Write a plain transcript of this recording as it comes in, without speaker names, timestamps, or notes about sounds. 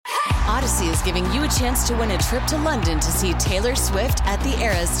Odyssey is giving you a chance to win a trip to London to see Taylor Swift at the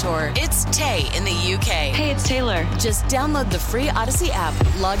Eras Tour. It's Tay in the UK. Hey, it's Taylor. Just download the free Odyssey app,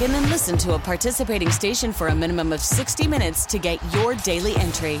 log in and listen to a participating station for a minimum of 60 minutes to get your daily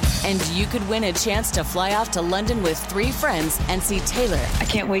entry. And you could win a chance to fly off to London with 3 friends and see Taylor. I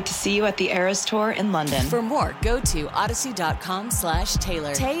can't wait to see you at the Eras Tour in London. For more, go to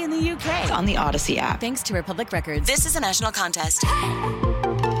odyssey.com/Taylor. Tay in the UK. It's on the Odyssey app. Thanks to Republic Records. This is a national contest.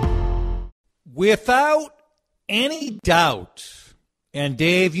 Without any doubt, and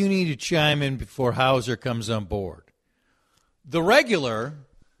Dave, you need to chime in before Hauser comes on board. The regular,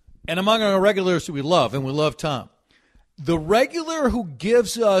 and among our regulars who we love, and we love Tom, the regular who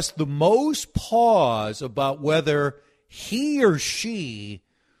gives us the most pause about whether he or she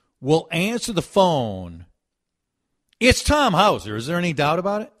will answer the phone, it's Tom Hauser. Is there any doubt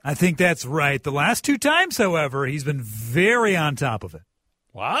about it? I think that's right. The last 2 times, however, he's been very on top of it.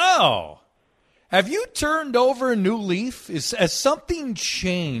 Wow. Have you turned over a new leaf? Has something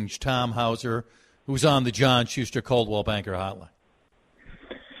changed, Tom Hauser, who's on the John Schuster Coldwell Banker Hotline?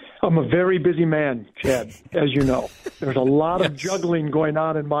 I'm a very busy man, Chad, as you know. There's a lot of juggling going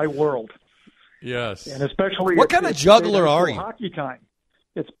on in my world. Yes. And especially... What kind of juggler are you? Hockey time.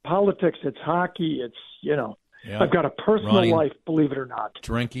 It's politics, it's hockey, it's, Yeah. I've got a personal life, believe it or not.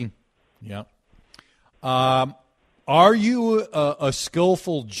 Drinking. Yeah. Are you a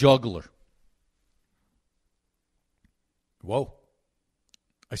skillful juggler? Whoa.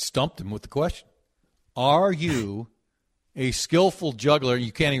 I stumped him with the question. Are you a skillful juggler?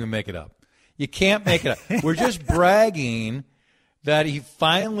 You can't even make it up. You can't make it up. We're just bragging that he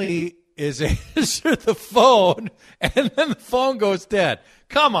finally is answered the phone, and then the phone goes dead.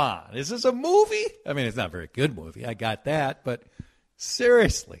 Come on. Is this a movie? I mean, it's not a very good movie. I got that. But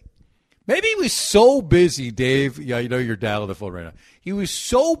seriously. Maybe he was so busy, Dave. Yeah, you know you're dialing the phone right now. He was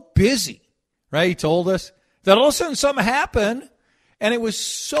so busy, right? He told us that all of a sudden something happened, and it was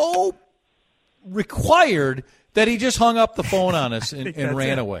so required that he just hung up the phone on us and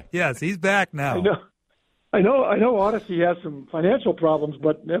ran away. Yes, he's back now. I know Odyssey has some financial problems,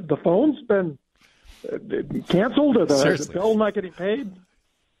 but the phone's been canceled or the bill not getting paid?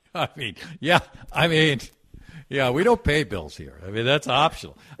 We don't pay bills here. I mean, that's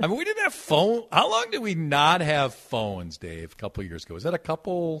optional. I mean, we didn't have phone. How long did we not have phones, Dave, a couple of years ago? Was that a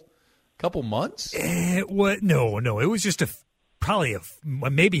couple months? No. It was just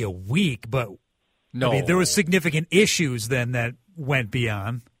maybe a week, but no. I mean, there was significant issues then that went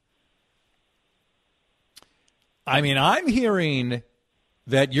beyond. I mean, I'm hearing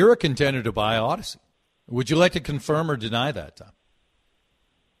that you're a contender to buy Odyssey. Would you like to confirm or deny that, Tom?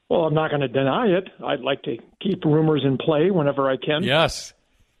 Well, I'm not going to deny it. I'd like to keep rumors in play whenever I can. Yes.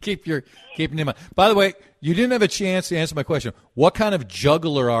 Keeping in mind. By the way, you didn't have a chance to answer my question. What kind of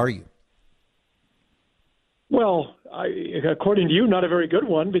juggler are you? Well, according to you, not a very good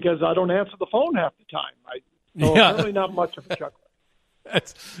one because I don't answer the phone half the time. I'm really not much of a juggler.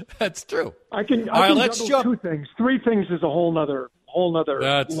 That's true. I can juggle 2 things. 3 things is a whole nother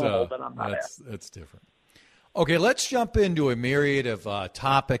level that I'm not at. That's different. Okay, let's jump into a myriad of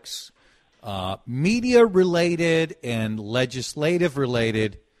topics, media-related and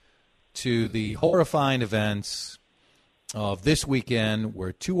legislative-related to the horrifying events of this weekend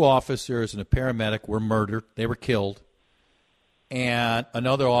where 2 officers and a paramedic were murdered. They were killed, and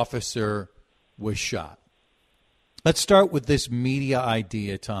another officer was shot. Let's start with this media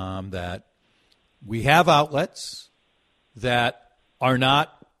idea, Tom, that we have outlets that are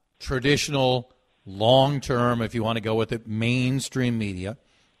not traditional, long-term, if you want to go with it, mainstream media,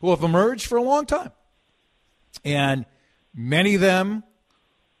 who have emerged for a long time. And many of them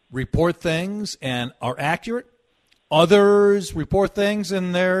report things and are accurate. Others report things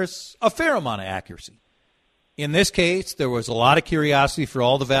and there's a fair amount of accuracy. In this case, there was a lot of curiosity for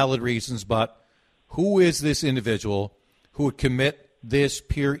all the valid reasons, but who is this individual who would commit this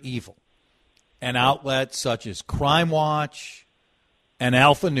pure evil? And outlets such as Crime Watch and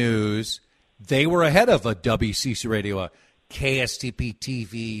Alpha News, they were ahead of a WCC Radio, a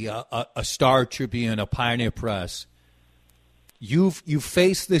KSTP-TV, a Star Tribune, a Pioneer Press. You've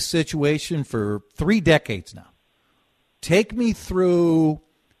faced this situation for 3 decades now. Take me through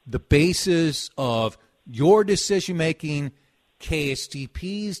the basis of your decision-making,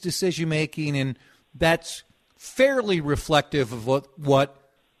 KSTP's decision-making, and that's fairly reflective of what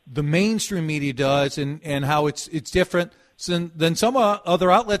the mainstream media does and how it's different than some other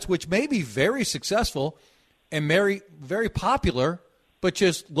outlets which may be very successful and very, very popular, but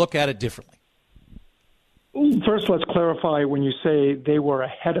just look at it differently. First, let's clarify when you say they were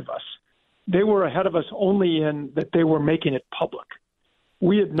ahead of us. They were ahead of us only in that they were making it public.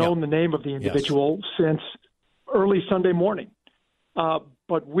 We had known the name of the individual since early Sunday morning.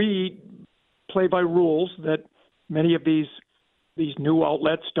 But we play by rules that many of these new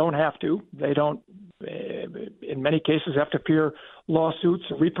outlets don't have to. They don't, in many cases, have to fear lawsuits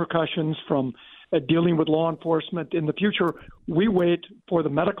or repercussions from dealing with law enforcement. In the future, we wait for the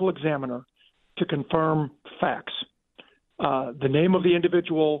medical examiner to confirm facts. The name of the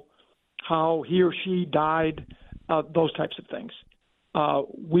individual, how he or she died, those types of things.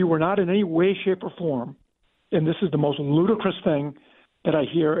 We were not in any way, shape, or form, and this is the most ludicrous thing that I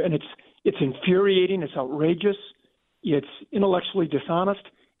hear, and it's infuriating, it's outrageous, it's intellectually dishonest,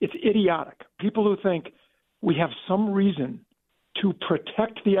 it's idiotic. People who think we have some reason to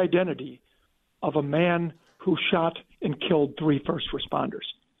protect the identity of a man who shot and killed 3 first responders.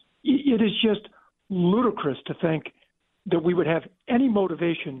 It is just ludicrous to think that we would have any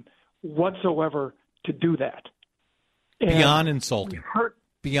motivation whatsoever to do that. Beyond insulting.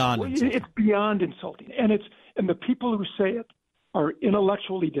 Beyond insulting. It's beyond insulting. And the people who say it are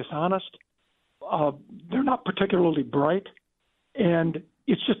intellectually dishonest. They're not particularly bright. And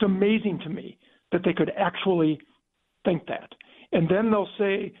it's just amazing to me that they could actually think that. And then they'll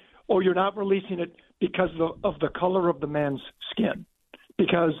say, oh, you're not releasing it because of the color of the man's skin.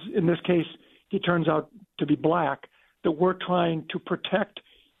 Because in this case, he turns out to be black, that we're trying to protect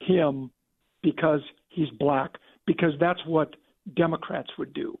him because he's black, because that's what Democrats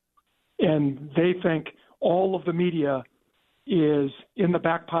would do. And they think all of the media is in the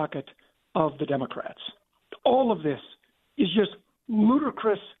back pocket of the Democrats. All of this is just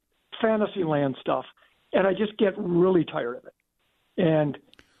ludicrous fantasy land stuff, and I just get really tired of it. And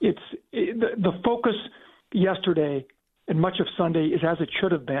the focus yesterday and much of Sunday is, as it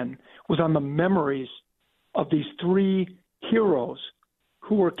should have been, was on the memories of these 3 heroes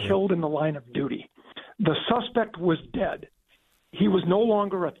who were killed in the line of duty. The suspect was dead. He was no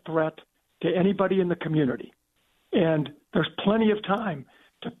longer a threat to anybody in the community. And there's plenty of time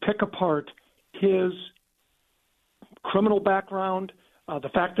to pick apart his criminal background, the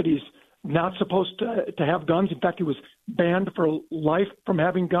fact that he's not supposed to have guns. In fact, he was banned for life from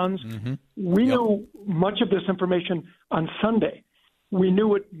having guns. Mm-hmm. We knew much of this information on Sunday. We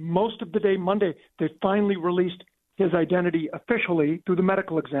knew it most of the day Monday. They finally released his identity officially through the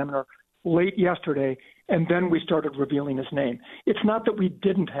medical examiner late yesterday, and then we started revealing his name. It's not that we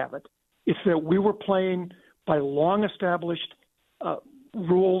didn't have it. It's that we were playing by long-established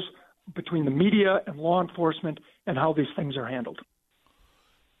rules between the media and law enforcement and how these things are handled.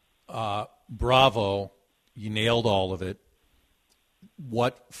 Bravo. You nailed all of it.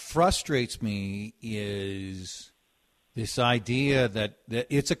 What frustrates me is this idea that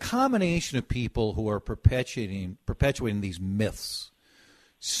it's a combination of people who are perpetuating these myths.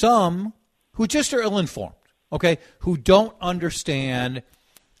 Some who just are ill-informed, okay, who don't understand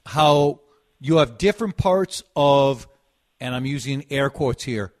how you have different parts of, and I'm using air quotes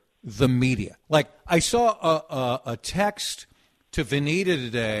here, the media. Like, I saw a text to Vanita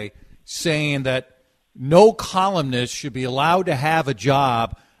today saying that no columnist should be allowed to have a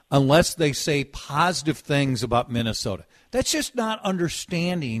job unless they say positive things about Minnesota. That's just not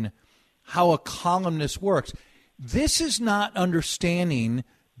understanding how a columnist works. This is not understanding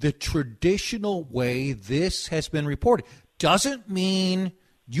the traditional way this has been reported. Doesn't mean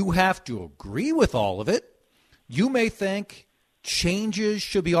you have to agree with all of it. You may think changes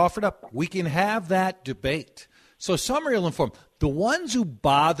should be offered up. We can have that debate. So some are ill-informed. The ones who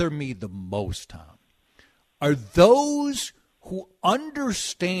bother me the most, Tom, are those who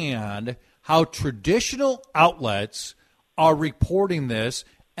understand how traditional outlets are reporting this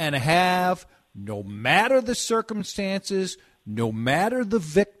and have, no matter the circumstances, no matter the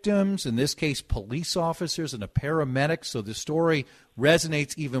victims, in this case police officers and a paramedic, so the story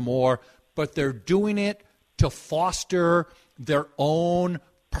resonates even more, but they're doing it to foster their own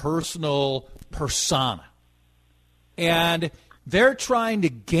personal persona. And they're trying to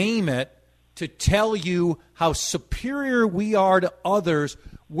game it to tell you how superior we are to others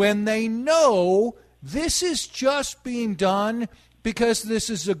when they know this is just being done because this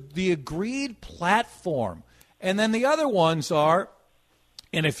is the agreed platform. And then the other ones are,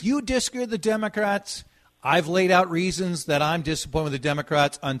 and if you disagree with the Democrats, I've laid out reasons that I'm disappointed with the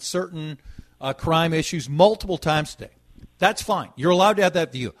Democrats on certain crime issues multiple times today. That's fine. You're allowed to have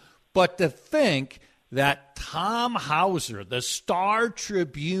that view. But to think that Tom Hauser, the Star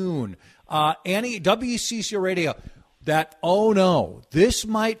Tribune, any WCCO radio, that, oh no, this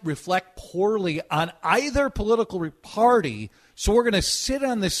might reflect poorly on either political party, so we're going to sit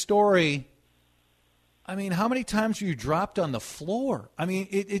on this story. I mean, how many times were you dropped on the floor? I mean,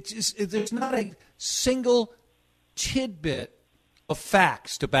 there's not a single tidbit of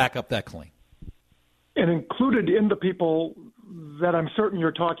facts to back up that claim. And included in the people that I'm certain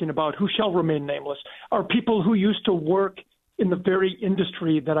you're talking about who shall remain nameless are people who used to work in the very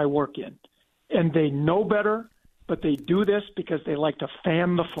industry that I work in. And they know better, but they do this because they like to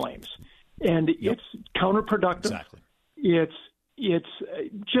fan the flames. And it's counterproductive. Exactly. It's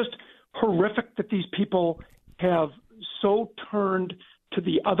just horrific that these people have so turned to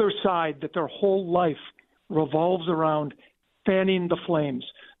the other side that their whole life revolves around fanning the flames,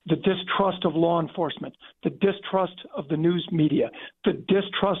 the distrust of law enforcement, the distrust of the news media, the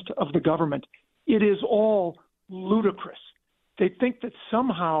distrust of the government. It is all ludicrous. They think that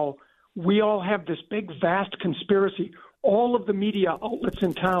somehow we all have this big, vast conspiracy. All of the media outlets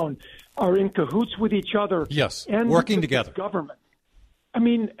in town are in cahoots with each other. Yes, and working together. Government. I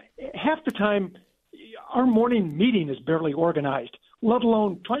mean, half the time, our morning meeting is barely organized, let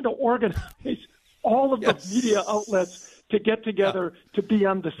alone trying to organize all of the media outlets to get together to be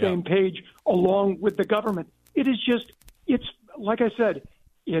on the same page along with the government. It is just, it's like I said,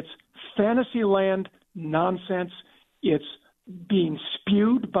 it's fantasy land nonsense. It's being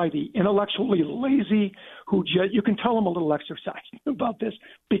spewed by the intellectually lazy who you can tell them a little exercise about this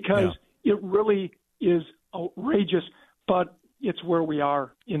because it really is outrageous, but it's where we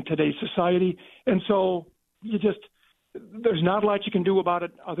are in today's society. And so there's not a lot you can do about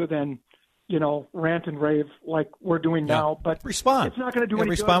it other than, rant and rave like we're doing now. But respond. It's not going to do any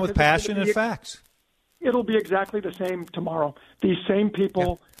good. Respond with passion and facts. It'll be exactly the same tomorrow. These same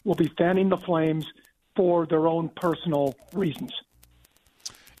people will be fanning the flames for their own personal reasons.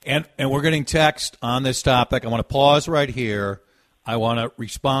 And we're getting text on this topic. I want to pause right here. I want to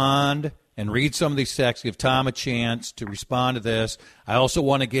respond and read some of these texts, give Tom a chance to respond to this. I also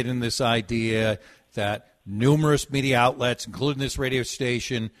want to get in this idea that numerous media outlets, including this radio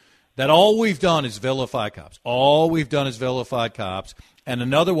station, that all we've done is vilify cops. All we've done is vilify cops. And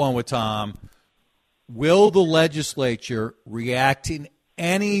another one with Tom, will the legislature react in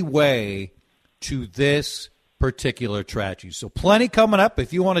any way to this particular tragedy? So plenty coming up.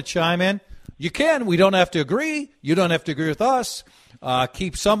 If you want to chime in, you can. We don't have to agree. You don't have to agree with us.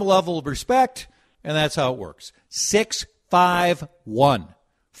 Keep some level of respect, and that's how it works.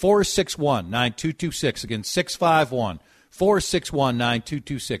 651-461-9226. Again,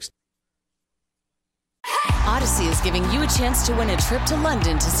 651-461-9226. Odyssey is giving you a chance to win a trip to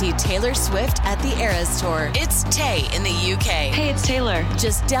London to see Taylor Swift at the Eras Tour. It's Tay in the UK. Hey, it's Taylor.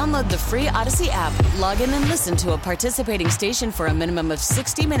 Just download the free Odyssey app, log in and listen to a participating station for a minimum of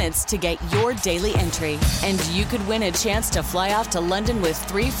 60 minutes to get your daily entry. And you could win a chance to fly off to London with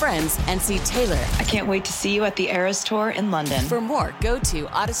 3 friends and see Taylor. I can't wait to see you at the Eras Tour in London. For more, go to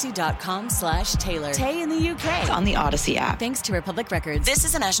odyssey.com/Taylor. Tay in the UK. It's on the Odyssey app. Thanks to Republic Records. This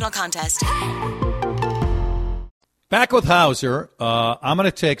is a national contest. Back with Hauser. I'm going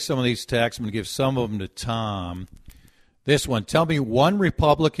to take some of these texts. I'm going to give some of them to Tom. This one, tell me one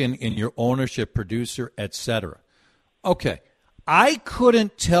Republican in your ownership, producer, etc. Okay. I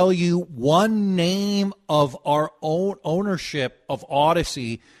couldn't tell you one name of our own ownership of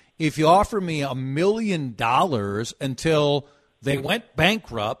Odyssey if you offer me $1 million until they went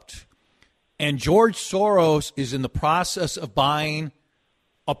bankrupt and George Soros is in the process of buying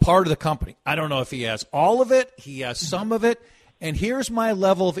a part of the company. I don't know if he has all of it. He has some of it. And here's my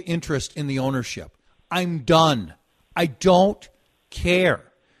level of interest in the ownership. I'm done. I don't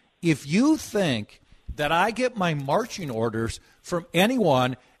care. If you think that I get my marching orders from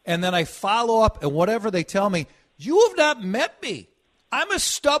anyone and then I follow up and whatever they tell me, you have not met me. I'm a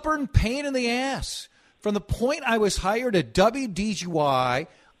stubborn pain in the ass. From the point I was hired at WDGY,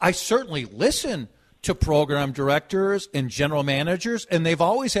 I certainly listen to program directors and general managers, and they've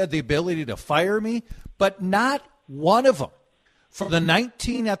always had the ability to fire me, but not one of them, from the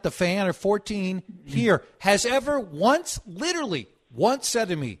 19 at the fan or 14 here, has ever literally once said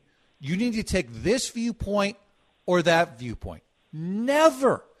to me, you need to take this viewpoint or that viewpoint.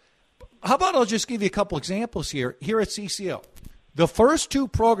 Never. How about I'll just give you a couple examples here at CCO. The first 2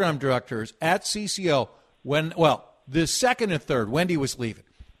 program directors at CCO, the second and third, Wendy was leaving.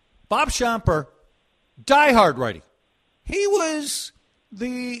 Bob Schomper, diehard righty. He was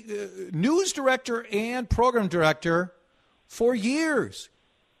the news director and program director for years.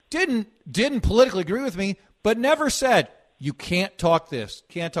 Didn't politically agree with me, but never said, you can't talk this,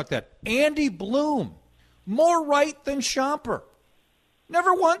 can't talk that. Andy Bloom, more right than Schomper.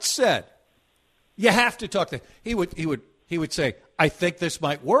 Never once said, you have to talk that. He would say, I think this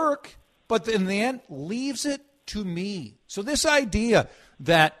might work, but in the end, leaves it to me. So this idea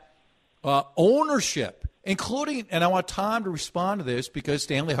that ownership including, and I want Tom to respond to this because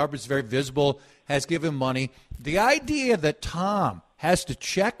Stanley Hubbard's very visible, has given money. The idea that Tom has to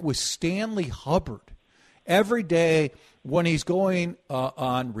check with Stanley Hubbard every day when he's going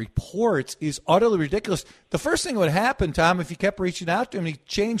on reports is utterly ridiculous. The first thing that would happen, Tom, if you kept reaching out to him, he'd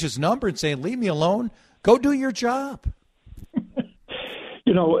change his number and say, leave me alone, go do your job.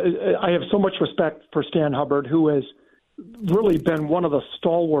 I have so much respect for Stan Hubbard, who has really been one of the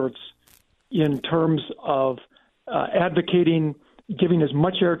stalwarts in terms of advocating, giving as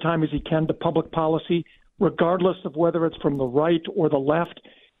much airtime as he can to public policy, regardless of whether it's from the right or the left.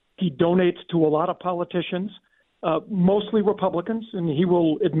 He donates to a lot of politicians, mostly Republicans, and he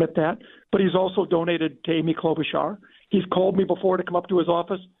will admit that, but he's also donated to Amy Klobuchar. He's called me before to come up to his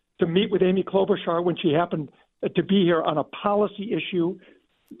office to meet with Amy Klobuchar when she happened to be here on a policy issue,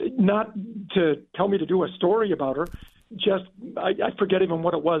 not to tell me to do a story about her. Just, I forget even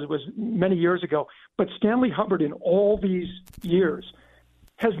what it was. It was many years ago. But Stanley Hubbard, in all these years,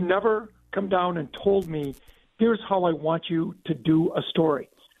 has never come down and told me, here's how I want you to do a story.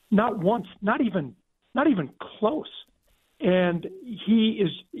 Not once, not even close. And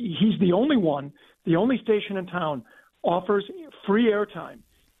he's the only one, the only station in town offers free airtime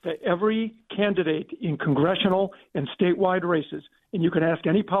to every candidate in congressional and statewide races. And you can ask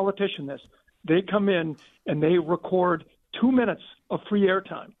any politician this. They come in and they record 2 minutes of free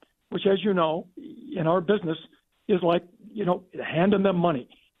airtime, which, as you know, in our business is like, handing them money.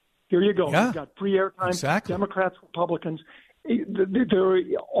 Here you go. Yeah, you've got free airtime, exactly. Democrats, Republicans.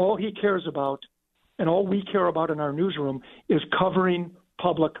 All he cares about and all we care about in our newsroom is covering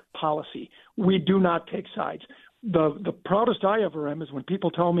public policy. We do not take sides. The proudest I ever am is when people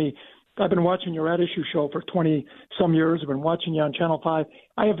tell me, I've been watching your At Issue show for 20-some years. I've been watching you on Channel 5.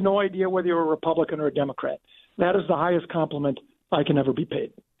 I have no idea whether you're a Republican or a Democrat. That is the highest compliment I can ever be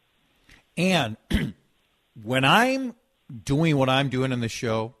paid. And when I'm doing what I'm doing in the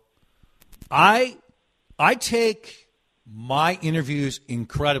show, I take my interviews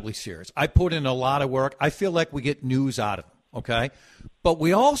incredibly serious. I put in a lot of work. I feel like we get news out of them, okay? But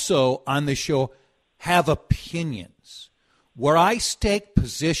we also, on this show, have opinions where I stake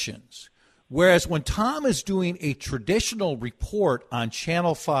positions. Whereas when Tom is doing a traditional report on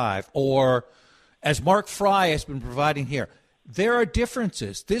Channel 5, or as Mark Fry has been providing here, there are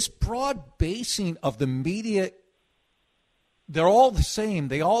differences. This broad basing of the media, they're all the same.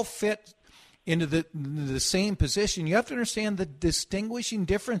 They all fit into the same position. You have to understand the distinguishing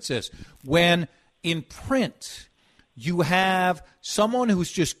differences. When in print, you have someone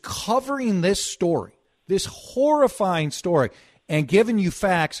who's just covering this story, this horrifying story, and giving you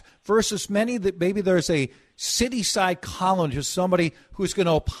facts, versus many that maybe there's a city-side column to somebody who's going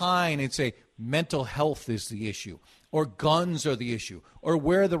to opine and say mental health is the issue, or guns are the issue, or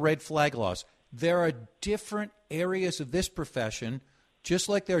where are the red flag laws. There are different areas of this profession, just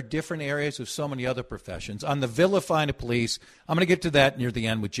like there are different areas of so many other professions. On the vilifying of police, I'm going to get to that near the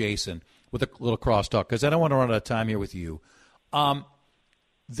end with Jason, with a little crosstalk, because I don't want to run out of time here with you.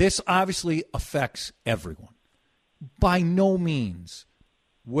 This obviously affects everyone. By no means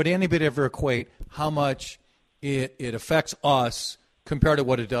would anybody ever equate how much it affects us compared to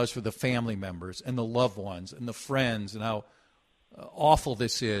what it does for the family members and the loved ones and the friends, and how awful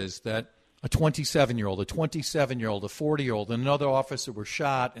this is that a 27-year-old, a 27-year-old, a 40-year-old, and another officer were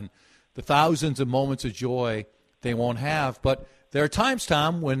shot, and the thousands of moments of joy they won't have. But there are times,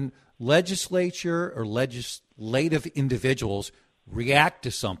 Tom, when legislature or legislative individuals react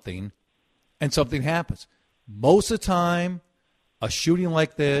to something and something happens. Most of the time, a shooting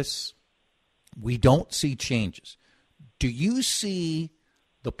like this, we don't see changes. Do you see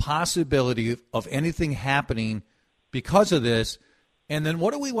the possibility of anything happening because of this? And then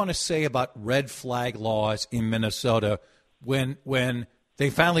what do we want to say about red flag laws in Minnesota when they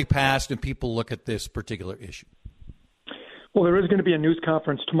finally passed and people look at this particular issue? Well, there is going to be a news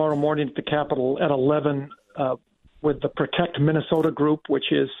conference tomorrow morning at the Capitol at 11 with the Protect Minnesota group,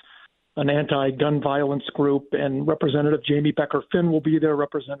 which is an anti-gun violence group, and Representative Jamie Becker-Finn will be there,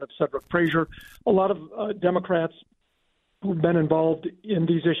 Representative Cedric Frazier, a lot of Democrats who've been involved in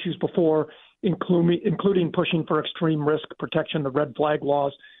these issues before, including pushing for extreme risk protection, the red flag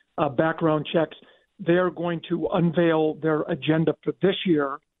laws, background checks. They're going to unveil their agenda for this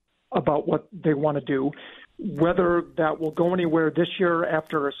year about what they want to do. Whether that will go anywhere this year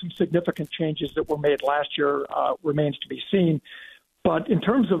after some significant changes that were made last year remains to be seen. But in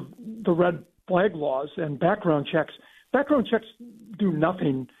terms of the red flag laws and background checks do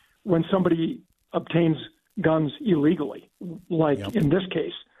nothing when somebody obtains guns illegally, like in this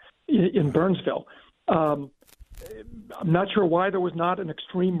case in Burnsville. I'm not sure why there was not an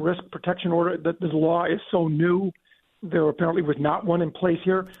extreme risk protection order. That the law is so new. There apparently was not one in place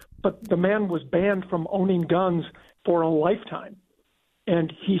here. But the man was banned from owning guns for a lifetime,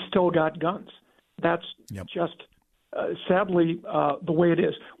 and he still got guns. That's just sadly the way it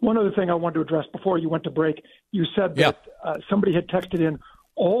is. One other thing I wanted to address before you went to break, you said that somebody had texted in,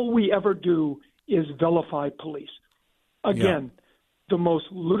 all we ever do is vilify police. Again, the most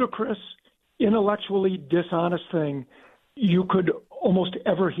ludicrous, intellectually dishonest thing you could almost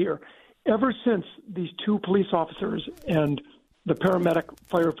ever hear. Ever since these two police officers and the paramedic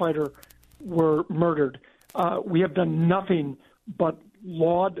firefighter were murdered, we have done nothing but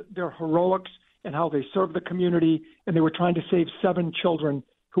laud their heroics and how they served the community, and they were trying to save 7 children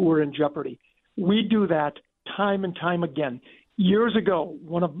who were in jeopardy. We do that time and time again. Years ago,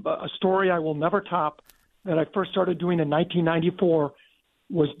 a story I will never top that I first started doing in 1994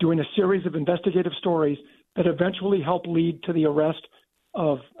 was doing a series of investigative stories that eventually helped lead to the arrest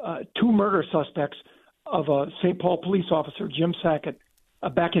of 2 murder suspects of a St. Paul police officer, Jim Sackett,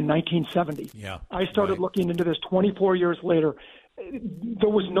 back in 1970. I started looking into this 24 years later. There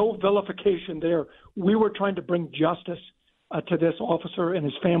was no vilification there. We were trying to bring justice to this officer and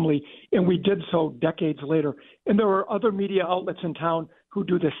his family, and we did so decades later. And there are other media outlets in town who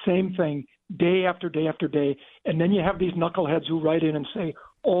do the same thing day after day after day. And then you have these knuckleheads who write in and say,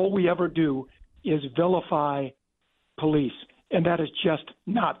 all we ever do is vilify police. And that is just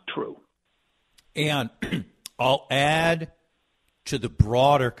not true. And I'll add to the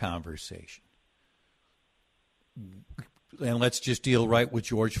broader conversation. And let's just deal right with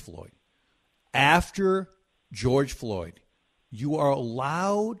George Floyd. After George Floyd, you are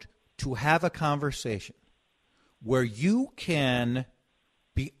allowed to have a conversation where you can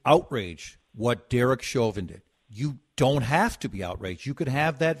be outraged what Derek Chauvin did. You don't have to be outraged. You can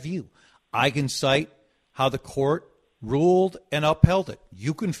have that view. I can cite how the court ruled and upheld it.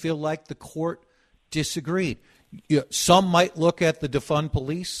 You can feel like the court disagreed. Some might look at the defund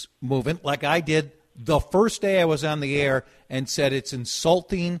police movement like I did the first day I was on the air and said it's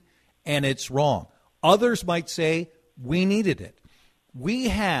insulting and it's wrong. Others might say we needed it. We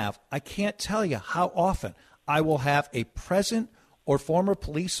have, I can't tell you how often I will have a present or former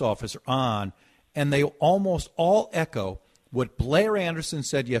police officer on, and they almost all echo what Blair Anderson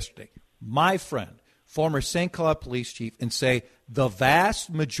said yesterday, my friend, former St. Cloud police chief, and say the vast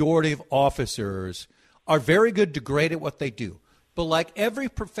majority of officers are very good to great at what they do. But like every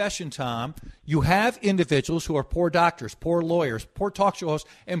profession, Tom, you have individuals who are poor doctors, poor lawyers, poor talk show hosts,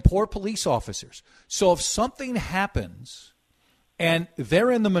 and poor police officers. So if something happens and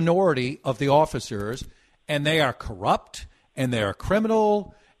they're in the minority of the officers and they are corrupt and they are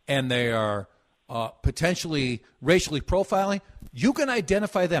criminal and they are potentially racially profiling, you can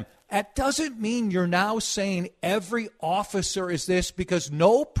identify them. That doesn't mean you're now saying every officer is this, because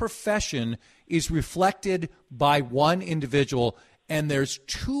no profession is reflected by one individual, and there's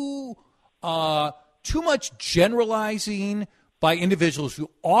too much generalizing by individuals who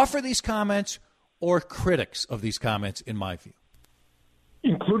offer these comments or critics of these comments, in my view.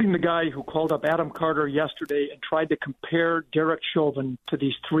 Including the guy who called up Adam Carter yesterday and tried to compare Derek Chauvin to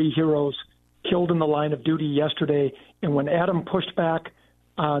these 3 heroes killed in the line of duty yesterday. And when Adam pushed back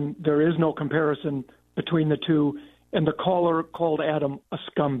on there is no comparison between the two, and the caller called Adam a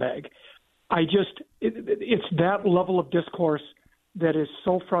scumbag. It's that level of discourse that is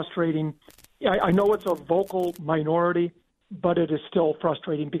so frustrating. I know it's a vocal minority, but it is still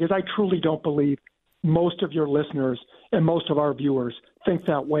frustrating because I truly don't believe most of your listeners and most of our viewers think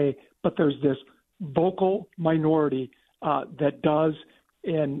that way. But there's this vocal minority that does,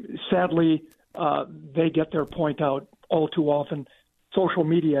 and sadly, they get their point out all too often. Social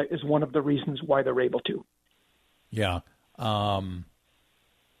media is one of the reasons why they're able to. Yeah. I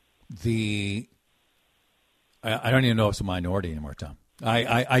don't even know if it's a minority anymore, Tom.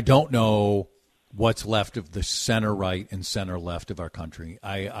 I don't know what's left of the center right and center left of our country.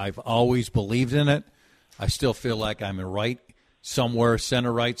 I've always believed in it. I still feel like I'm right somewhere,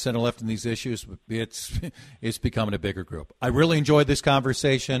 center right, center left in these issues. But it's becoming a bigger group. I really enjoyed this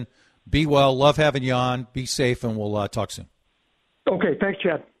conversation. Be well. Love having you on. Be safe, and we'll talk soon. Okay. Thanks,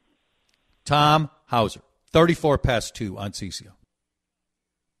 Chad. Tom Hauser, 34 past 2 on CCO.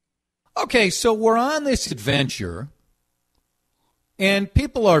 Okay, so we're on this adventure, and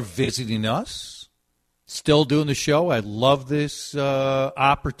people are visiting us, still doing the show. I love this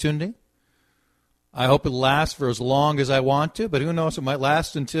opportunity. I hope it lasts for as long as I want to, but who knows? It might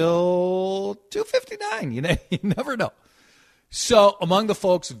last until 2:59. You never know. So among the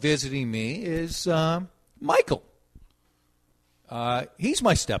folks visiting me is Michael. He's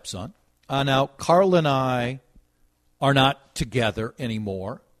my stepson. Now, Carl and I are not together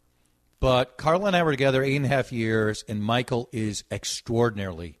anymore. But Carla and I were together 8.5 years, and Michael is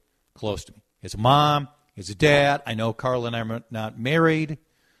extraordinarily close to me. His mom, his dad. I know Carla and I are not married.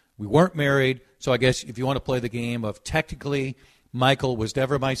 We weren't married. So I guess if you want to play the game of technically Michael was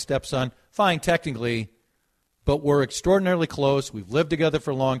never my stepson, fine, technically. But we're extraordinarily close. We've lived together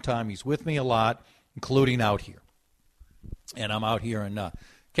for a long time. He's with me a lot, including out here. And I'm out here in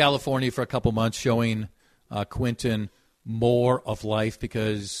California for a couple months showing Quentin more of life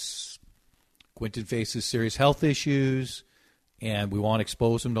because Quentin faces serious health issues, and we want to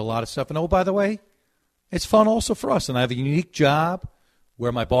expose him to a lot of stuff. And, oh, by the way, it's fun also for us. And I have a unique job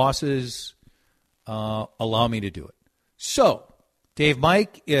where my bosses allow me to do it. So Dave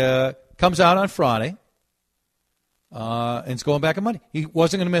Mike comes out on Friday and is going back on Monday. He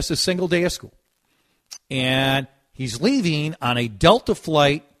wasn't going to miss a single day of school. And he's leaving on a Delta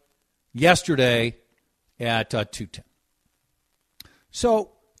flight yesterday at 2:10.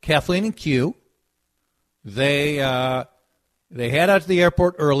 So Kathleen and Q, they head out to the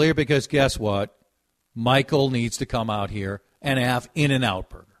airport earlier because guess what? Michael needs to come out here and have In-N-Out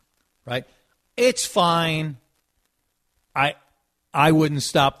Burger, right? It's fine. I wouldn't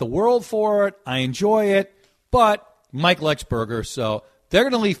stop the world for it. I enjoy it, but Mike likes burgers, so they're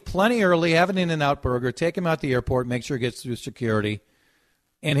going to leave plenty early, have an In-N-Out Burger, take him out the airport, make sure he gets through security,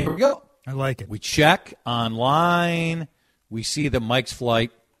 and here we go. I like it. We check online. We see that Mike's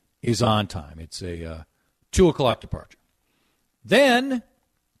flight is on time. It's a 2 o'clock departure. Then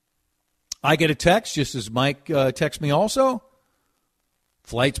I get a text, just as Mike texts me also.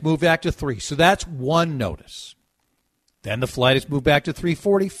 Flight's moved back to 3. So that's one notice. Then the flight is moved back to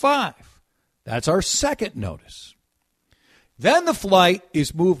 3:45. That's our second notice. Then the flight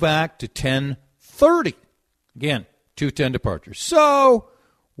is moved back to 10:30. Again, 2:10 departure. So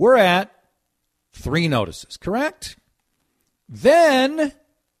we're at 3 notices, correct? Then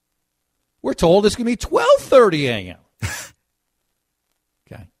we're told it's going to be 12:30 a.m.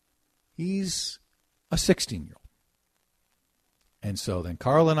 Okay. He's a 16-year-old. And so then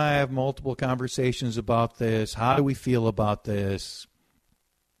Carl and I have multiple conversations about this. How do we feel about this?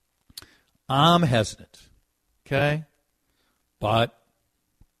 I'm hesitant, okay? But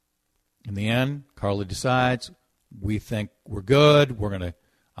in the end, Carla decides we think we're good. I'm going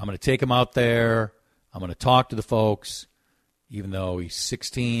to take him out there. I'm going to talk to the folks. Even though he's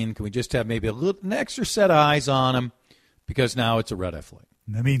 16, can we just have maybe an extra set of eyes on him? Because now it's a red-eye flight.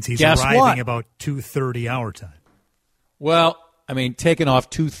 That means he's Guess arriving what? about 2:30 our time. Well, I mean, taking off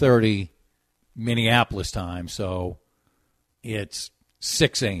 2:30 Minneapolis time, so it's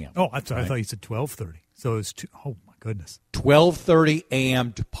 6 a.m. Oh, I thought you said 12:30. So it's oh my goodness. 12:30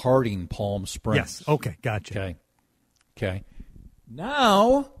 a.m. departing Palm Springs. Yes. Okay. Gotcha. Okay.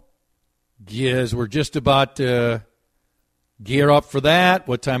 Now, as we're just about to gear up for that,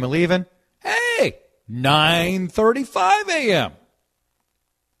 what time are we leaving? Hey, 9:35 a.m.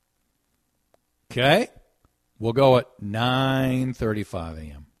 Okay. We'll go at 9:35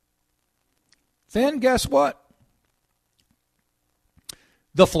 a.m. Then guess what?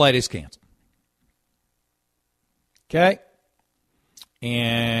 The flight is canceled. Okay?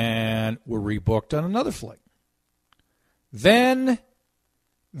 And we're rebooked on another flight. Then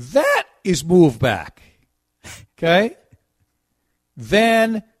that is moved back. Okay?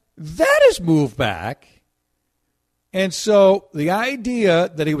 Then that is moved back. And so the idea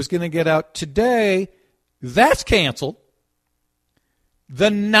that he was going to get out today, that's canceled. The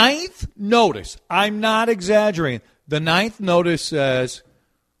 9th notice, I'm not exaggerating, the 9th notice says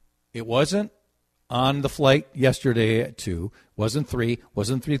it wasn't on the flight yesterday at 2, wasn't 3,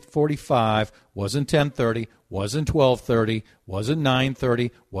 wasn't 3:45, wasn't 10:30, wasn't 12:30, wasn't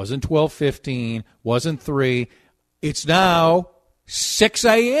 9:30, wasn't 12:15, wasn't 3. It's now 6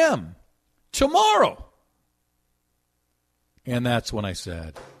 a.m. tomorrow. And that's when I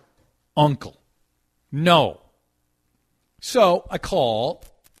said, Uncle, no. So I call,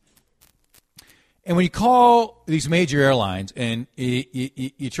 and when you call these major airlines and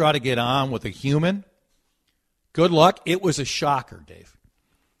you try to get on with a human, good luck. It was a shocker, Dave.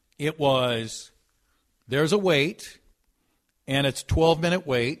 It was, there's a wait, and it's a 12-minute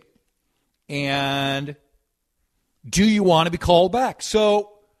wait, and do you want to be called back?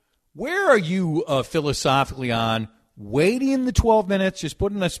 So where are you philosophically on waiting the 12 minutes, just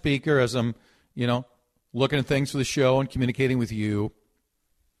putting a speaker as I'm, looking at things for the show and communicating with you?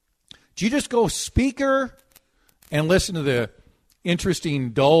 Do you just go speaker and listen to the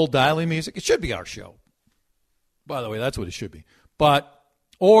interesting, dull dialing music? It should be our show. By the way, that's what it should be.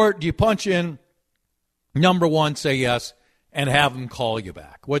 Or do you punch in number 1, say yes, and have them call you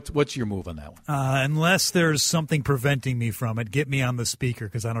back. What's your move on that one? Unless there's something preventing me from it, get me on the speaker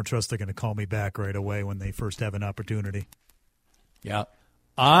because I don't trust they're going to call me back right away when they first have an opportunity. Yeah.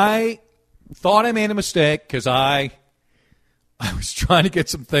 I thought I made a mistake because I was trying to get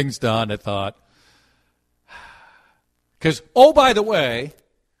some things done. I thought, because, oh, by the way,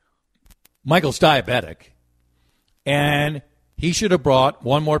 Michael's diabetic, and he should have brought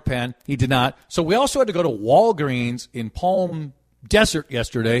one more pen. He did not. So we also had to go to Walgreens in Palm Desert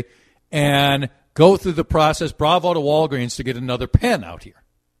yesterday and go through the process, bravo to Walgreens, to get another pen out here.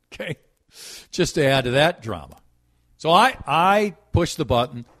 Okay? Just to add to that drama. So I pushed the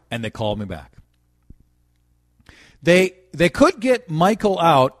button, and they called me back. They could get Michael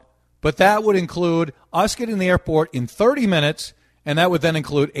out, but that would include us getting to the airport in 30 minutes, and that would then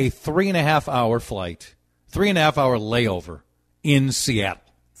include a 3.5-hour flight, 3.5-hour layover in Seattle.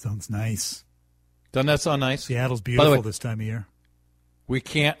 Sounds nice. Doesn't that sound nice? Seattle's beautiful this time of year. We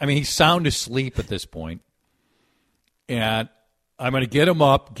can't. I mean, he's sound asleep at this point, and I'm going to get him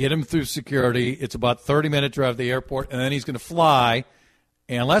up, get him through security. It's about a 30-minute drive to the airport, and then he's going to fly.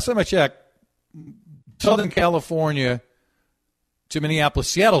 And last time I checked, Southern California to Minneapolis,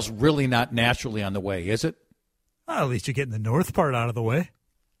 Seattle's really not naturally on the way, is it? Well, at least you're getting the north part out of the way.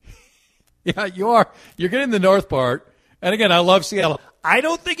 Yeah, you are. You're getting the north part. And again, I love Seattle. I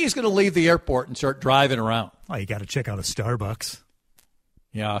don't think he's going to leave the airport and start driving around. Oh, you got to check out a Starbucks.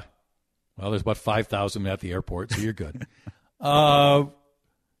 Yeah. Well, there's about 5,000 at the airport, so you're good. So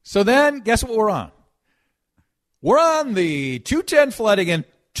then, guess what we're on? We're on the 2:10 flight again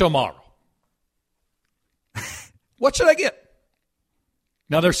tomorrow. What should I get?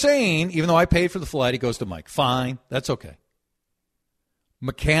 Now, they're saying, even though I paid for the flight, it goes to Mike. Fine. That's okay.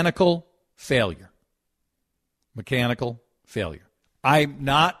 Mechanical failure. Mechanical failure. I'm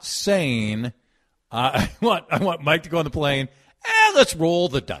not saying I want Mike to go on the plane, let's roll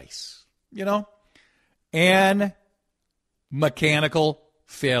the dice, and mechanical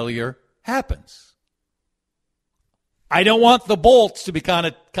failure happens. I don't want the bolts to be kind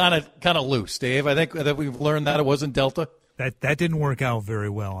of loose, Dave. I think that we've learned that it wasn't Delta. That didn't work out very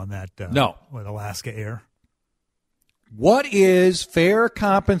well on that. No, with Alaska Air. What is fair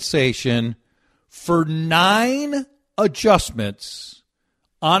compensation for 9 adjustments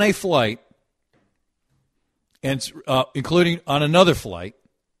on a flight, and including on another flight,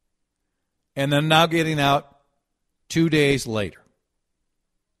 and then now getting out 2 days later?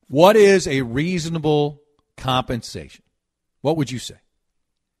 What is a reasonable compensation? What would you say?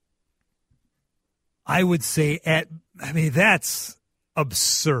 I would say that's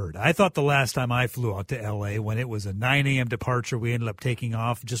absurd. I thought the last time I flew out to L.A., when it was a 9 a.m. departure, we ended up taking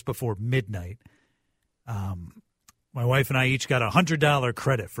off just before midnight. My wife and I each got a $100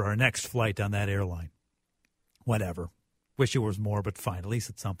 credit for our next flight on that airline. Whatever. Wish it was more, but fine. At least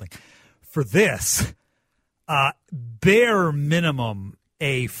it's something. For this, bare minimum,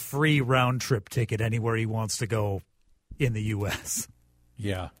 a free round-trip ticket anywhere he wants to go in the U.S.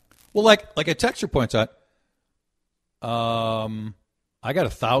 Yeah. Well, like a texter points out, I got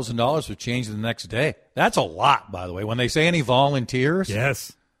 $1,000 for change the next day. That's a lot, by the way. When they say any volunteers,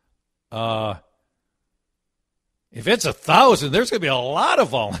 yes. If it's 1,000, there's going to be a lot of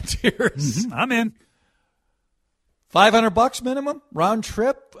volunteers. Mm-hmm. I'm in. $500 minimum round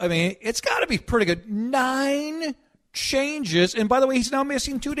trip. I mean, it's got to be pretty good. 9 changes, and by the way, he's now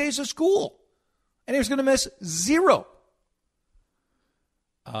missing 2 days of school, and he was going to miss 0.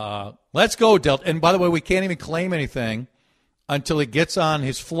 Let's go, Delta. And by the way, we can't even claim anything until he gets on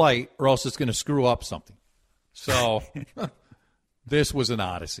his flight, or else it's going to screw up something. So this was an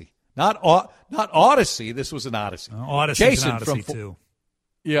odyssey. Not Odyssey. This was an odyssey. Odyssey's an odyssey too.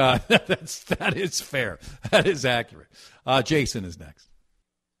 Yeah, that is fair. That is accurate. Jason is next.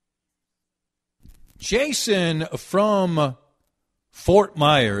 Jason from Fort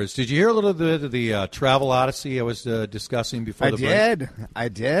Myers. Did you hear a little bit of the travel odyssey I was discussing before the break? I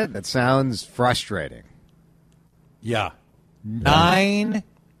did. That sounds frustrating. Yeah. 9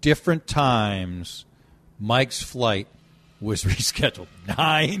 different times Mike's flight was rescheduled.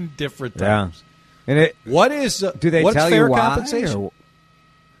 9 different times. Yeah. And what is do they what's tell fair you why? Compensation?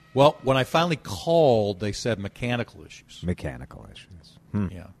 Well, when I finally called, they said mechanical issues. Mechanical issues.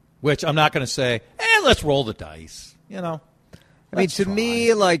 Yeah. Which I'm not going to say, let's roll the dice. I mean, to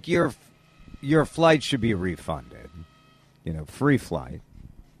me, like your flight should be refunded. Free flight.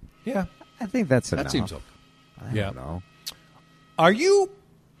 Yeah. I think that's enough. That seems okay. I don't know. Are you,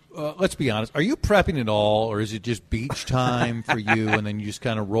 let's be honest, are you prepping at all, or is it just beach time for you, and then you just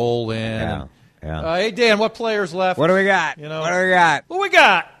kind of roll in? Yeah. Hey, Dan, what players left? What do we got? What do we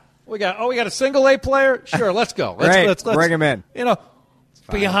got? We got a single A player. Sure, let's go. Let's bring him in. You know,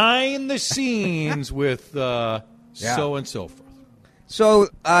 behind the scenes with so and so forth. So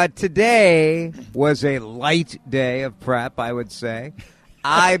today was a light day of prep, I would say.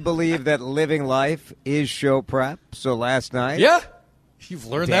 I believe that living life is show prep. So last night, you've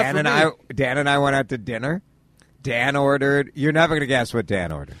learned that from me. Dan and I went out to dinner. Dan ordered. You're never going to guess what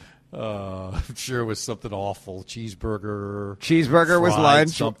Dan ordered. I'm sure it was something awful. Cheeseburger. Cheeseburger was lunch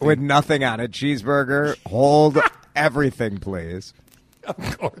something. with nothing on it. Cheeseburger. Hold everything, please.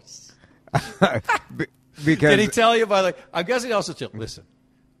 Of course. Because did he tell you about? I'm guessing he also told. Listen,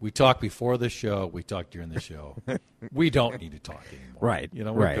 we talked before the show. We talked during the show. We don't need to talk anymore. Right. You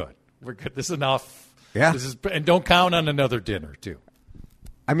know, we're good. We're good. This is enough. Yeah. And don't count on another dinner too.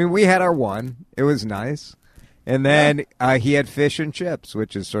 I mean, we had our one. It was nice. And then he had fish and chips,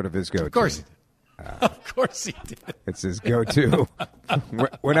 which is sort of his go-to. Of course he did. Of course he did. It's his go-to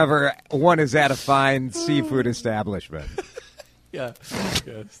whenever one is at a fine seafood establishment. Yeah.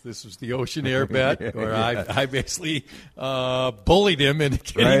 Yes, this was the ocean air bet where I basically bullied him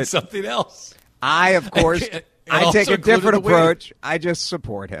into getting something else. I, of course, I take a different approach. I just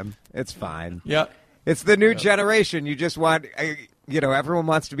support him. It's fine. Yeah. It's the new generation. You just want... everyone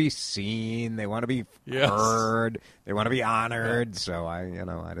wants to be seen. They want to be heard. They want to be honored. So I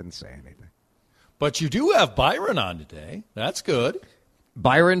didn't say anything. But you do have Byron on today. That's good.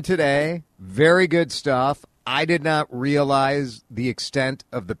 Byron today, very good stuff. I did not realize the extent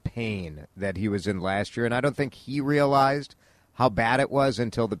of the pain that he was in last year, and I don't think he realized how bad it was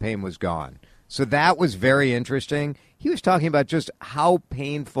until the pain was gone. So that was very interesting. He was talking about just how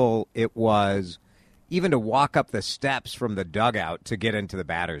painful it was even to walk up the steps from the dugout to get into the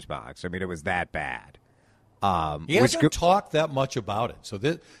batter's box. I mean, it was that bad. He hasn't talked that much about it. So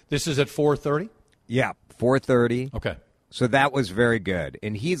this is at 4:30? Yeah, 4:30. Okay. So that was very good.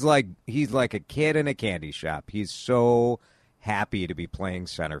 And he's like a kid in a candy shop. He's so happy to be playing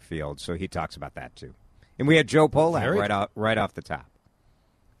center field. So he talks about that too. And we had Joe Polak right off the top.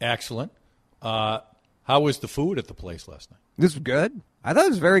 Excellent. How was the food at the place last night? This was good. I thought it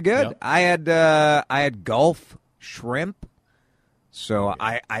was very good. Yep. I had Gulf shrimp. So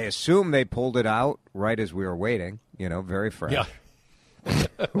I assume they pulled it out right as we were waiting. Very fresh. Yeah.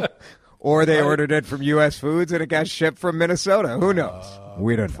 Or they ordered it from U.S. Foods and it got shipped from Minnesota. Who knows?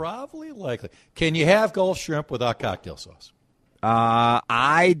 We don't know. Probably likely. Can you have Gulf shrimp without cocktail sauce?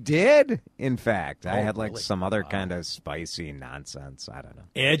 I did, in fact. I had really? some other kind of spicy nonsense. I don't know.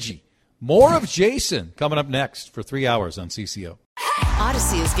 Edgy. More of Jason coming up next for 3 hours on CCO.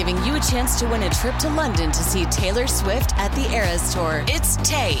 Odyssey is giving you a chance to win a trip to London to see Taylor Swift at the Eras Tour. It's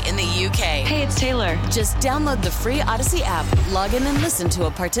Tay in the UK. Hey, it's Taylor. Just download the free Odyssey app, log in and listen to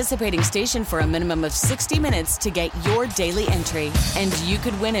a participating station for a minimum of 60 minutes to get your daily entry. And you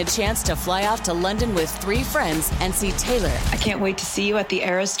could win a chance to fly off to London with 3 friends and see Taylor. I can't wait to see you at the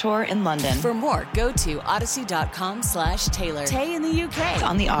Eras Tour in London. For more, go to odyssey.com/Taylor. Tay in the UK. It's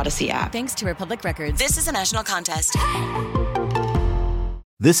on the Odyssey app. Thanks to Republic Records. This is a national contest.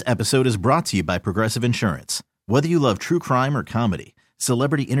 This episode is brought to you by Progressive Insurance. Whether you love true crime or comedy,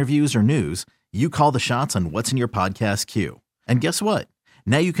 celebrity interviews or news, you call the shots on what's in your podcast queue. And guess what?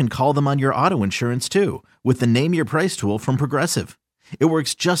 Now you can call them on your auto insurance too with the Name Your Price tool from Progressive. It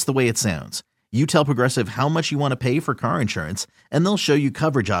works just the way it sounds. You tell Progressive how much you want to pay for car insurance, and they'll show you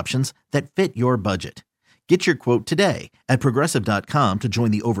coverage options that fit your budget. Get your quote today at Progressive.com to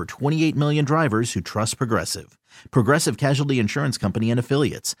join the over 28 million drivers who trust Progressive. Progressive Casualty Insurance Company and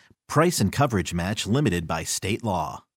Affiliates. Price and coverage match limited by state law.